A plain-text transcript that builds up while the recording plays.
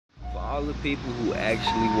all the people who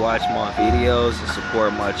actually watch my videos and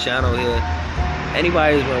support my channel here.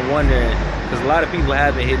 Anybody's been wondering, because a lot of people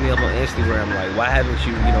haven't hit me up on Instagram, like, why haven't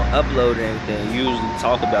you, uploaded anything? You usually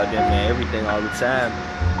talk about them and everything all the time.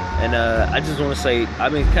 And I just want to say,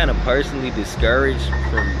 I've been kind of personally discouraged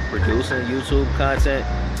from producing YouTube content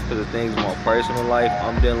because of things in my personal life.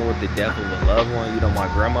 I'm dealing with the death of a loved one.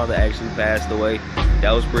 My grandmother actually passed away.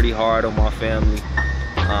 That was pretty hard on my family.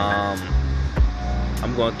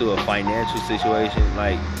 I'm going through a financial situation,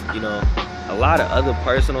 a lot of other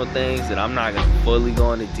personal things that I'm not gonna fully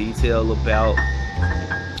go into detail about.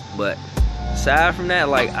 But aside from that,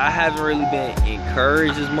 I haven't really been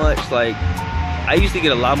encouraged as much. I used to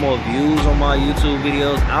get a lot more views on my YouTube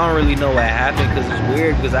videos. I don't really know what happened, because it's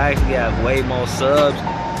weird, because I actually have way more subs,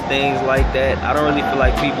 things like that. I don't really feel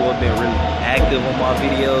like people have been really active on my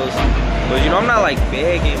videos. But I'm not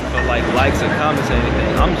begging for likes or comments or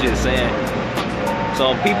anything. I'm just saying.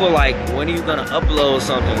 So people when are you gonna upload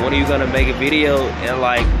something? When are you gonna make a video? And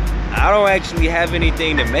I don't actually have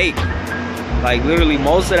anything to make. Literally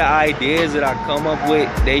most of the ideas that I come up with,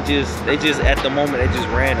 they just at the moment, they're just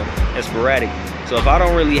random and sporadic. So if I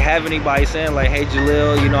don't really have anybody saying hey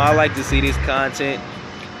Jalil, I like to see this content,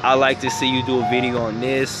 I like to see you do a video on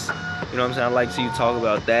this, what I'm saying, I like to see you talk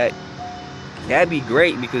about that, that'd be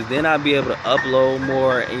great, because then I'll be able to upload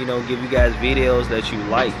more and give you guys videos that you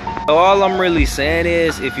like. So all I'm really saying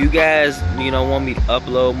is, if you guys want me to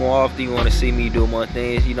upload more often, you want to see me do more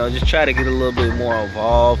things, just try to get a little bit more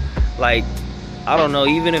involved. I don't know,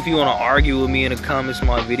 even if you want to argue with me in the comments of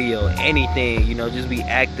my video, anything, just be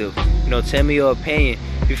active. Tell me your opinion.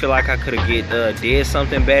 If you feel like I could have did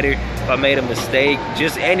something better, if I made a mistake,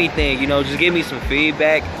 just anything, just give me some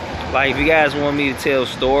feedback. If you guys want me to tell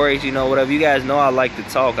stories, whatever. You guys know I like to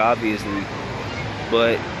talk, obviously.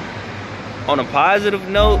 But on a positive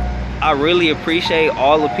note, I really appreciate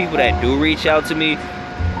all the people that do reach out to me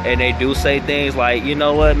and they do say things like, you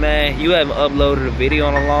know what, man, you haven't uploaded a video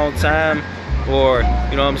in a long time, or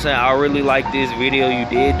I really like this video you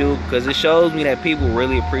did do, because it shows me that people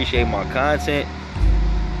really appreciate my content,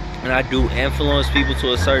 and I do influence people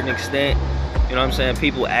to a certain extent.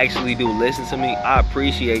 People actually do listen to me. I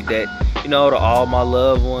appreciate that. To all my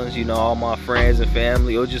loved ones, all my friends and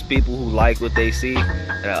family, or just people who like what they see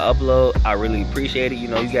that I upload, I really appreciate it. You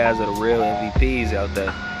guys are the real MVPs out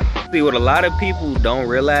there. See, what a lot of people don't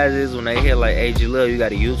realize is when they hear hey Jalil, you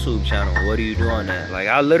got a YouTube channel, what do you do on that?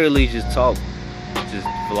 I literally just talk, just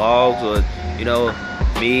vlogs, or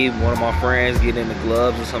me, one of my friends getting in the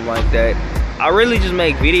clubs or something like that. I really just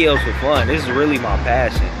make videos for fun. This is really my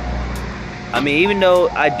passion. Even though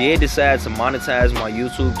I did decide to monetize my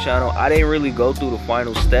YouTube channel, I didn't really go through the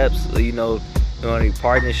final steps, any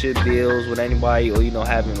partnership deals with anybody, or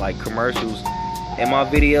having commercials in my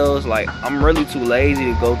videos. I'm really too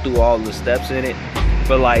lazy to go through all the steps in it.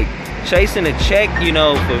 But chasing a check,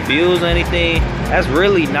 for views or anything, that's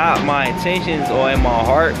really not my intentions or in my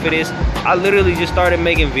heart for this. I literally just started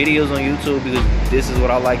making videos on YouTube because this is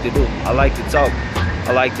what I like to do. I like to talk.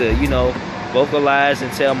 I like to, vocalize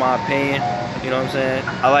and tell my opinion.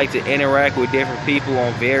 I like to interact with different people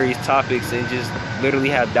on various topics and just literally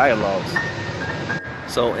have dialogues.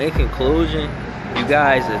 So in conclusion, you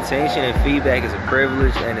guys' attention and feedback is a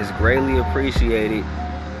privilege and is greatly appreciated.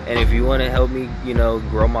 And if you want to help me,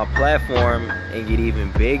 grow my platform and get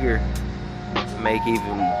even bigger, make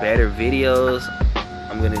even better videos,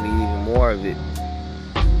 I'm going to need even more of it.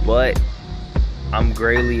 But I'm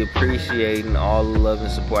greatly appreciating all the love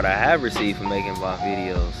and support I have received for making my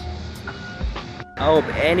videos. I hope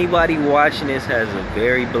anybody watching this has a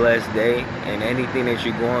very blessed day, and anything that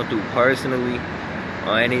you're going through personally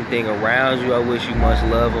or anything around you, I wish you much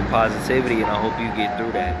love and positivity, and I hope you get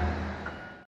through that.